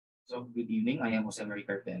So, good evening. I am Jose Marie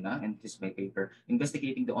Carpena, and this is my paper,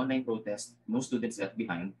 Investigating the Online Protest, No Students Left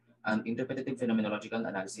Behind, an Interpretative Phenomenological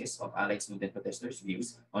Analysis of Allied Student-Protestors'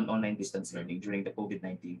 Views on Online Distance Learning during the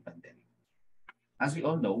COVID-19 Pandemic. As we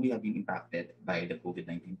all know, we have been impacted by the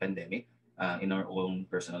COVID-19 pandemic in our own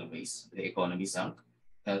personal ways. The economy sunk,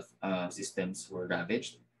 health systems were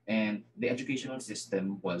ravaged, and the educational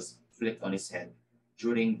system was flipped on its head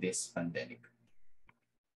during this pandemic.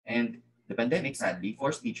 And the pandemic sadly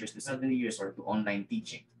forced teachers to suddenly resort to online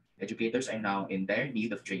teaching. Educators are now in dire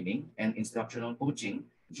need of training and instructional coaching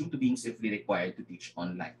due to being safely required to teach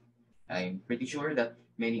online. I'm pretty sure that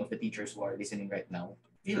many of the teachers who are listening right now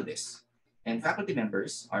feel this. And faculty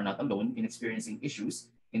members are not alone in experiencing issues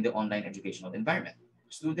in the online educational environment.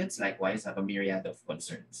 Students likewise have a myriad of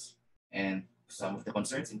concerns. And some of the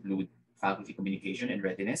concerns include faculty communication and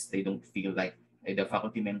readiness. They don't feel like the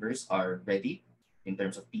faculty members are ready in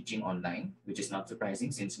terms of teaching online, which is not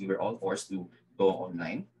surprising since we were all forced to go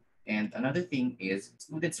online. And another thing is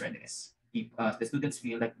students' readiness. The students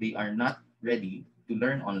feel like they are not ready to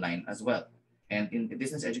learn online as well. And in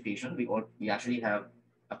distance education, we actually have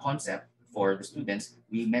a concept for the students.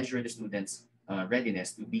 We measure the students'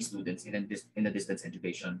 readiness to be students in a distance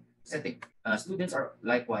education setting. Students are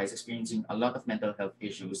likewise experiencing a lot of mental health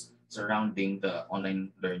issues surrounding the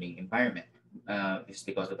online learning environment. It's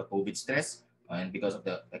because of the COVID stress, and because of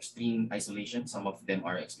the extreme isolation some of them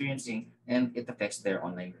are experiencing, and it affects their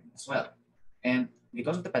online learning as well. And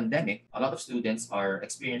because of the pandemic, a lot of students are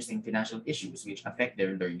experiencing financial issues which affect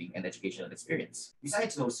their learning and educational experience.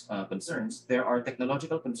 Besides those concerns, there are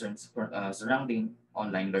technological concerns surrounding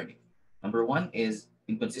online learning. Number one is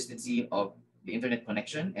inconsistency of the internet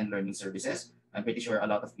connection and learning services. I'm pretty sure a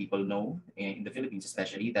lot of people know in the Philippines,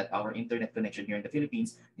 especially, that our internet connection here in the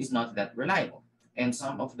Philippines is not that reliable. And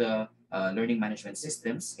some of the learning management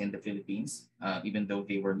systems in the Philippines, even though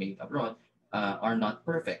they were made abroad, are not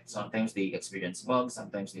perfect. Sometimes they experience bugs,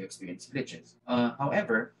 sometimes they experience glitches.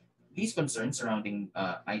 However, these concerns surrounding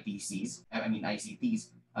ICTs,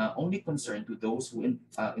 only concern to those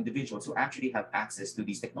individuals who actually have access to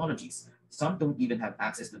these technologies. Some don't even have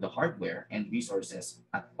access to the hardware and resources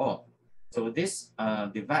at all. So this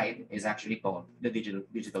divide is actually called the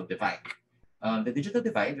digital divide. The digital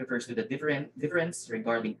divide refers to the difference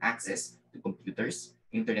regarding access to computers,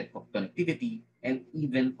 internet connectivity, and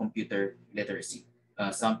even computer literacy.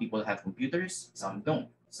 Some people have computers, some don't.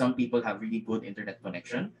 Some people have really good internet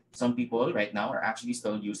connection. Some people right now are actually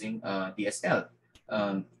still using DSL.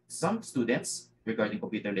 Some students, regarding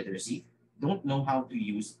computer literacy, don't know how to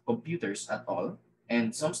use computers at all.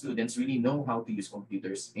 And some students really know how to use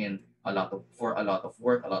computers for a lot of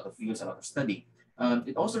work, a lot of fields, a lot of study.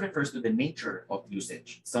 It also refers to the nature of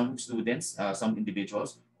usage. Some students, some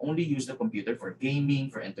individuals only use the computer for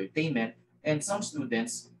gaming, for entertainment, and some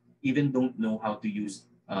students even don't know how to use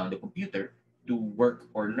the computer to work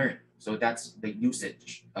or learn. So that's the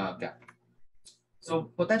usage gap.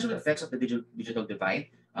 So potential effects of the digital divide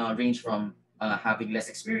range from having less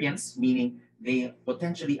experience, meaning they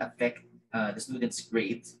potentially affect the students'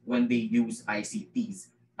 grades when they use ICTs,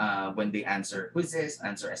 when they answer quizzes,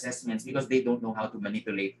 answer assessments, because they don't know how to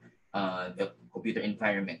manipulate the computer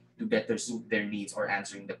environment to better suit their needs or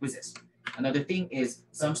answering the quizzes. Another thing is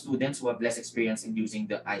some students who have less experience in using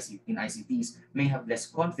ICTs may have less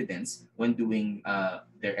confidence when doing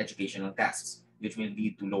their educational tasks, which will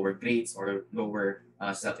lead to lower grades or lower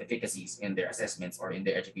self-efficacies in their assessments or in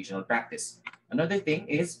their educational practice. Another thing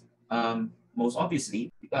is, most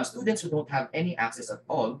obviously, students who don't have any access at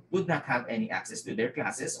all would not have any access to their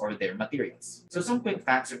classes or their materials. So some quick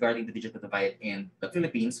facts regarding the digital divide in the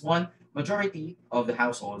Philippines. One, majority of the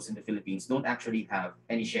households in the Philippines don't actually have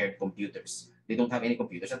any shared computers. They don't have any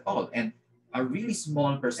computers at all. And a really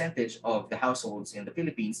small percentage of the households in the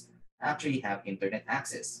Philippines actually have internet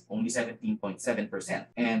access, only 17.7%.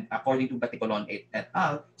 And according to Baticolon et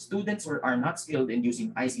al., students are not skilled in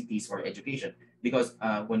using ICTs for education because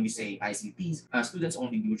when we say ICTs, students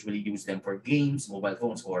only usually use them for games, mobile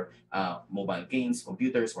phones for mobile games,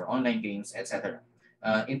 computers for online games, etc.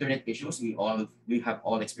 Internet issues, we have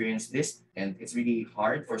all experienced this, and it's really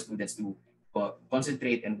hard for students to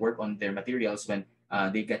concentrate and work on their materials when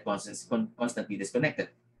they get constantly disconnected.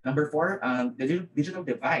 Number four, the digital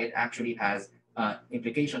divide actually has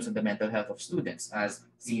implications on the mental health of students, as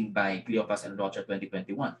seen by Cleopas and Rocha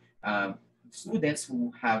 2021. Students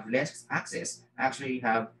who have less access actually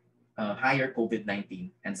have higher COVID-19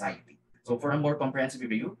 anxiety. So for a more comprehensive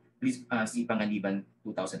review, please see Panganiban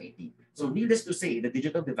 2018. So needless to say, the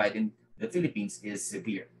digital divide in the Philippines is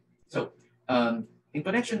severe. So in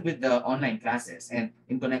connection with the online classes and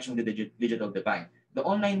in connection with the digital divide, the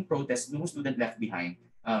online protest No Student Left Behind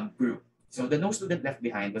group. So the No Student Left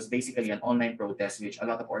Behind was basically an online protest which a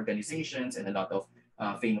lot of organizations and a lot of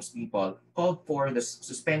famous people called for the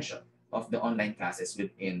suspension of the online classes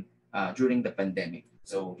within during the pandemic.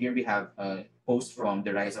 So here we have a post from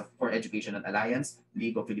the Rise of for Educational Alliance,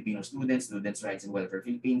 League of Filipino Students, Students' Rights and Welfare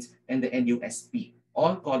Philippines, and the NUSP,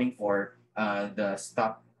 all calling for the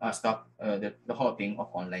halting of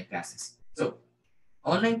online classes. So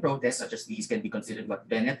online protests such as these can be considered what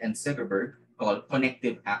Bennett and Segerberg call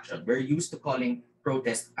connective action. We're used to calling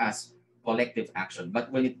protest as collective action,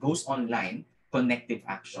 but when it goes online, connective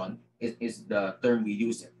action is the term we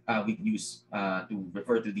use to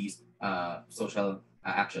refer to these social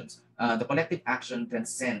actions. The collective action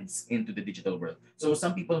transcends into the digital world. So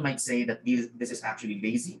some people might say that this is actually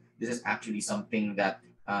lazy. This is actually something that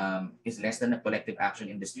is less than a collective action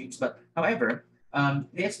in the streets. But however,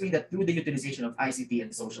 they explain that through the utilization of ICT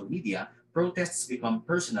and social media, protests become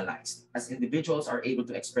personalized as individuals are able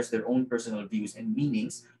to express their own personal views and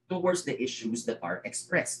meanings towards the issues that are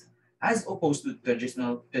expressed, as opposed to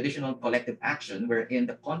traditional collective action, wherein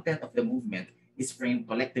the content of the movement is framed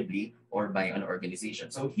collectively or by an organization.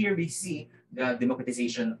 So here we see the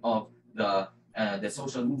democratization of the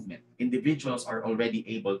social movement. Individuals are already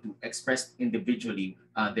able to express individually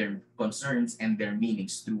their concerns and their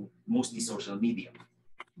meanings through mostly social media.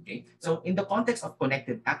 Okay, so in the context of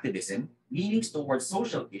connective activism, meanings towards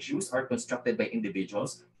social issues are constructed by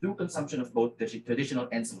individuals through consumption of both the traditional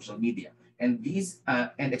and social media, and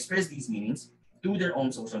express these meanings through their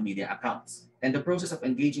own social media accounts. And the process of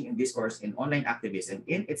engaging in discourse in online activism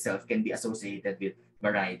in itself can be associated with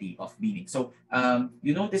variety of meaning. So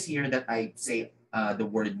you notice here that I say the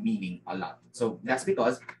word meaning a lot. So that's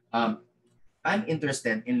because I'm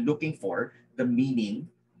interested in looking for the meaning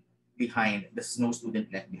behind the No Student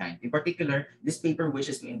Left Behind. In particular, this paper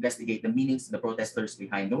wishes to investigate the meanings the protesters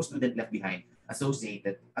behind No Student Left Behind associate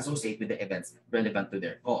with the events relevant to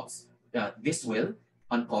their cause. This will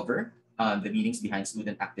uncover the meanings behind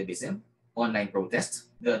student activism, online protests,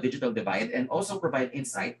 the digital divide, and also provide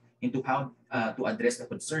insight into how to address the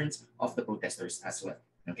concerns of the protesters as well.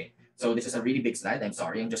 Okay, so this is a really big slide. I'm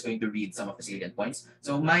sorry. I'm just going to read some of the salient points.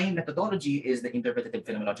 So my methodology is the Interpretative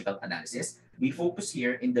Phenomenological Analysis. We focus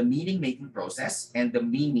here in the meaning-making process and the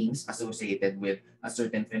meanings associated with a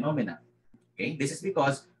certain phenomena. Okay, this is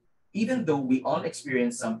because even though we all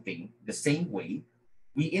experience something the same way,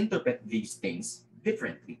 we interpret these things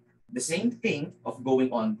differently. The same thing of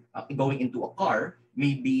going into a car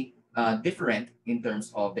may be different in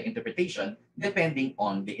terms of the interpretation depending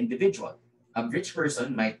on the individual. A rich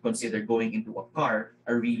person might consider going into a car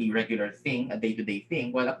a really regular thing, a day-to-day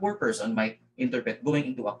thing, while a poor person might interpret going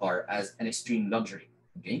into a car as an extreme luxury.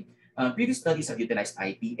 Okay. Previous studies have utilized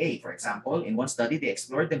IPA. For example, in one study, they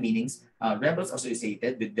explored the meanings rebels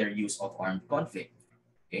associated with their use of armed conflict.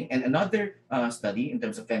 Okay. And another study in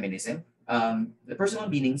terms of feminism, the personal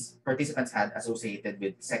meanings participants had associated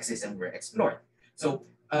with sexism were explored. So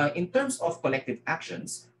in terms of collective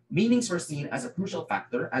actions, meanings were seen as a crucial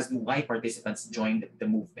factor as to why participants joined the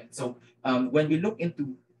movement. So when we look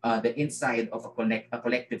into the inside of a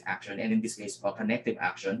collective action, and in this case, a connective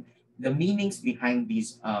action, the meanings behind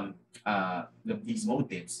these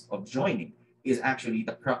motives of joining is actually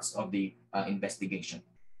the crux of the investigation.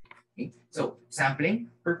 Okay. So sampling,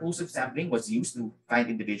 purposive sampling was used to find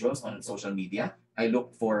individuals on social media. I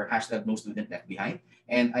looked for hashtag no student left behind,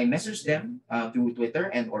 and I messaged them through Twitter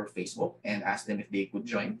and or Facebook and asked them if they could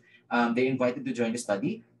join. They invited to join the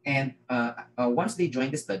study, and once they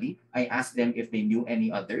joined the study, I asked them if they knew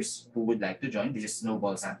any others who would like to join. This is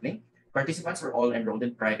snowball sampling. Participants were all enrolled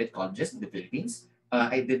in private colleges in the Philippines.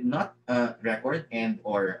 I did not record and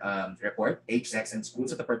or report age, sex, and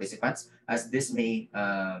schools of the participants, as this may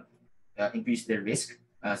increase their risk,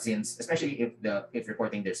 since especially if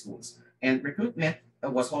reporting their schools. And recruitment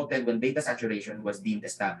was halted when data saturation was deemed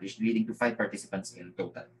established, leading to 5 participants in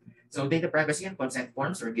total. So data privacy and consent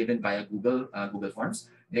forms were given via Google Forms.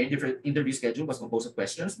 The interview schedule was composed of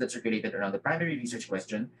questions that circulated around the primary research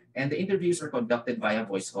question, and the interviews were conducted via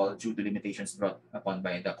voice call due to limitations brought upon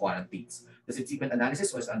by the quarantines. The subsequent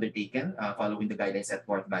analysis was undertaken following the guidelines set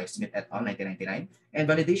forth by Smith et al. 1999, and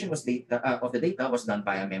validation of the data was done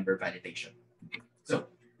via member validation. So,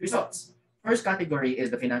 results. First category is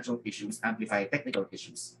the financial issues amplify technical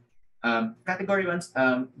issues. Category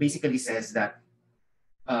 1 basically says that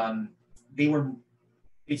um, they were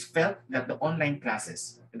it felt that the online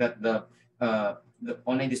classes that the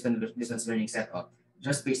online distance learning setup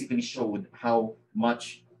just basically showed how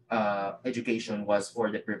much education was for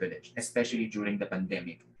the privileged, especially during the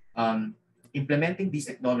pandemic. implementing these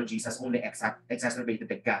technologies has only exacerbated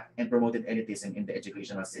the gap and promoted elitism in the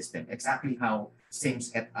educational system, exactly how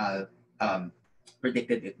Sims et al.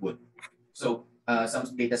 Predicted it would. So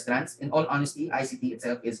some data strands. In all honesty, ICT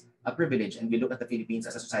itself is a privilege, and we look at the Philippines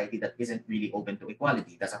as a society that isn't really open to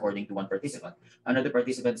equality. That's according to one participant. Another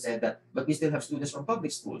participant said that, but we still have students from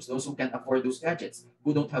public schools, those who can afford those gadgets,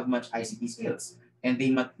 who don't have much ICT skills, and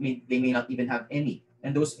they may not even have any.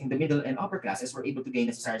 And those in the middle and upper classes were able to gain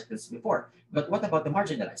necessary skills before. But what about the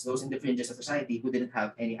marginalized, those in the fringes of society who didn't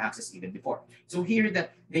have any access even before? So here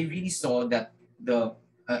that they really saw that the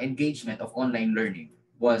engagement of online learning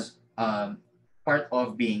was part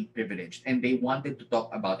of being privileged, and they wanted to talk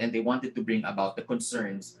about and they wanted to bring about the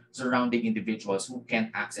concerns surrounding individuals who can't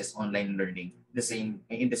access online learning the same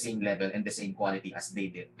level and the same quality as they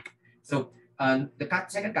did. So the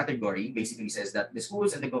second category basically says that the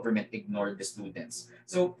schools and the government ignored the students.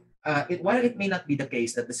 So while it may not be the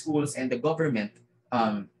case that the schools and the government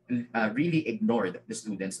really ignored the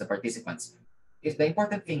students, the participants, the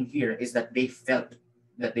important thing here is that they felt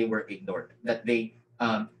that they were ignored, that they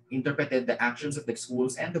interpreted the actions of the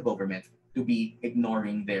schools and the government to be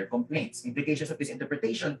ignoring their complaints. Implications of this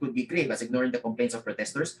interpretation could be grave, as ignoring the complaints of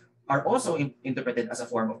protesters are also interpreted as a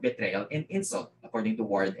form of betrayal and insult, according to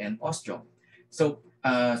Ward and Ostrom. So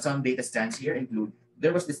some data strands here include,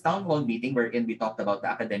 there was this town hall meeting wherein we talked about the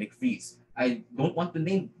academic freeze. I don't want to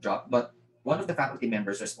name drop, but one of the faculty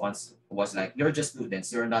members' response was like, you're just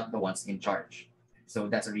students, you're not the ones in charge. So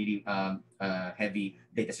that's a really heavy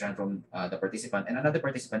data strand from the participant. And another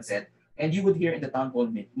participant said, and you would hear in the town hall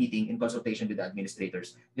meeting in consultation with the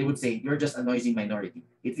administrators, they would say, you're just a noisy minority.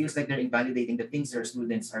 It feels like they're invalidating the things their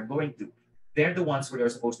students are going through. They're the ones who you're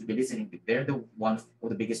supposed to be listening to. They're the ones of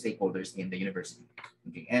the biggest stakeholders in the university.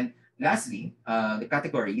 Okay. And lastly, the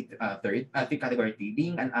category category three,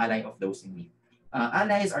 being an ally of those in need.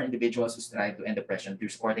 Allies are individuals who strive to end oppression through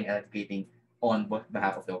supporting and advocating on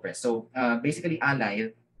behalf of the oppressed. So basically,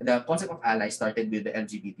 the concept of ally started with the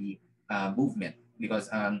LGBT movement, because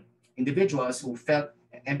individuals who felt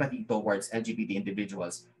empathy towards LGBT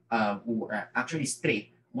individuals who are actually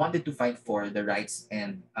straight wanted to fight for the rights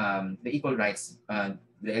and the equal rights the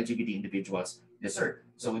LGBT individuals deserve.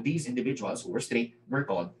 So these individuals who were straight were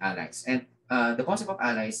called allies. And the concept of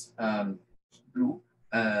allies grew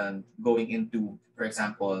going into, for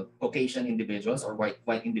example, Caucasian individuals or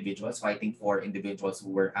white individuals fighting for individuals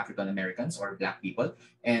who were African Americans or Black people,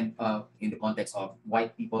 and in the context of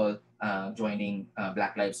white people joining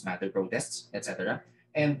Black Lives Matter protests, etc.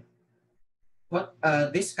 And what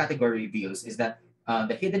this category reveals is that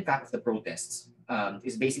the hidden fact of the protests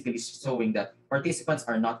is basically showing that participants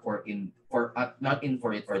are not not in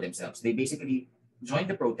for it for themselves. They basically joined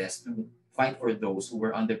the protest to fight for those who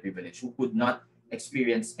were underprivileged, who could not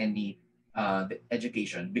experience any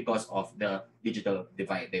education because of the digital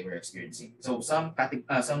divide they were experiencing. So some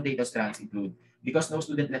data strands include, because no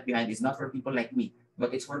student left behind is not for people like me,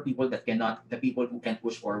 but it's for people that cannot, the people who can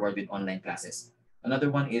push forward with online classes.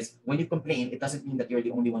 Another one is, when you complain, it doesn't mean that you're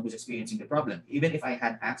the only one who's experiencing the problem. Even if I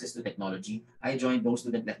had access to technology, I joined No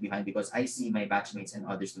Student Left Behind because I see my batchmates and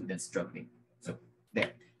other students struggling. So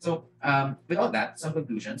there. So with all that, some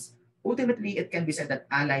conclusions. Ultimately, it can be said that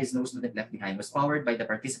Allies No Student Left Behind was powered by the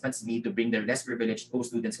participants' need to bring their less privileged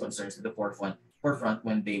co-students' concerns to the forefront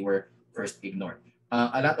when they were first ignored.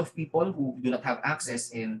 A lot of people who do not have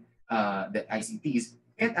access in the ICTs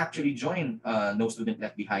can't actually join No Student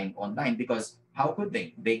Left Behind online, because how could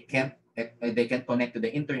they? They can't connect to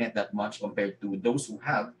the internet that much compared to those who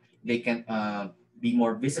have. They can be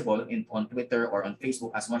more visible on Twitter or on Facebook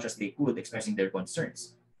as much as they could, expressing their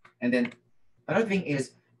concerns. And then another thing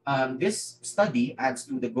is, this study adds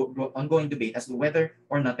to the ongoing debate as to whether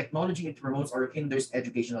or not technology promotes or hinders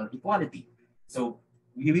educational equality. So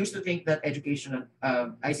we used to think that educational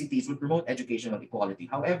ICTs would promote educational equality.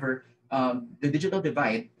 However, the digital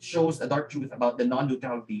divide shows a dark truth about the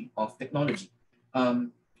non-neutrality of technology.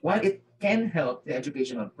 While it can help the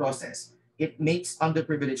educational process, it makes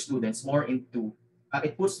underprivileged students more into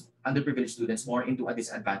it puts underprivileged students more into a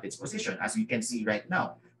disadvantaged position, as you can see right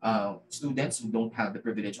now. Students who don't have the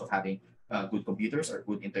privilege of having good computers or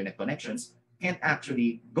good internet connections can't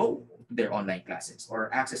actually go to their online classes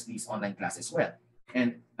or access these online classes well.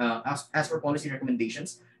 And as for policy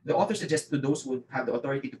recommendations, the author suggests to those who have the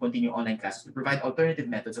authority to continue online classes to provide alternative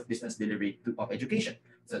methods of distance delivery of education,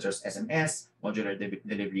 such as SMS, modular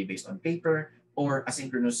delivery based on paper, or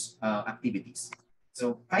asynchronous activities.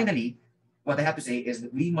 So finally, what I have to say is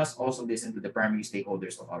that we must also listen to the primary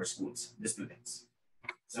stakeholders of our schools, the students.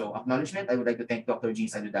 So acknowledgement, I would like to thank Dr. Jean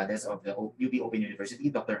Saludades of the UP Open University,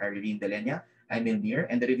 Dr. Irene Delenia, Emil Mir,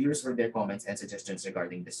 and the reviewers for their comments and suggestions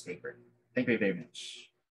regarding this paper. Thank you very much.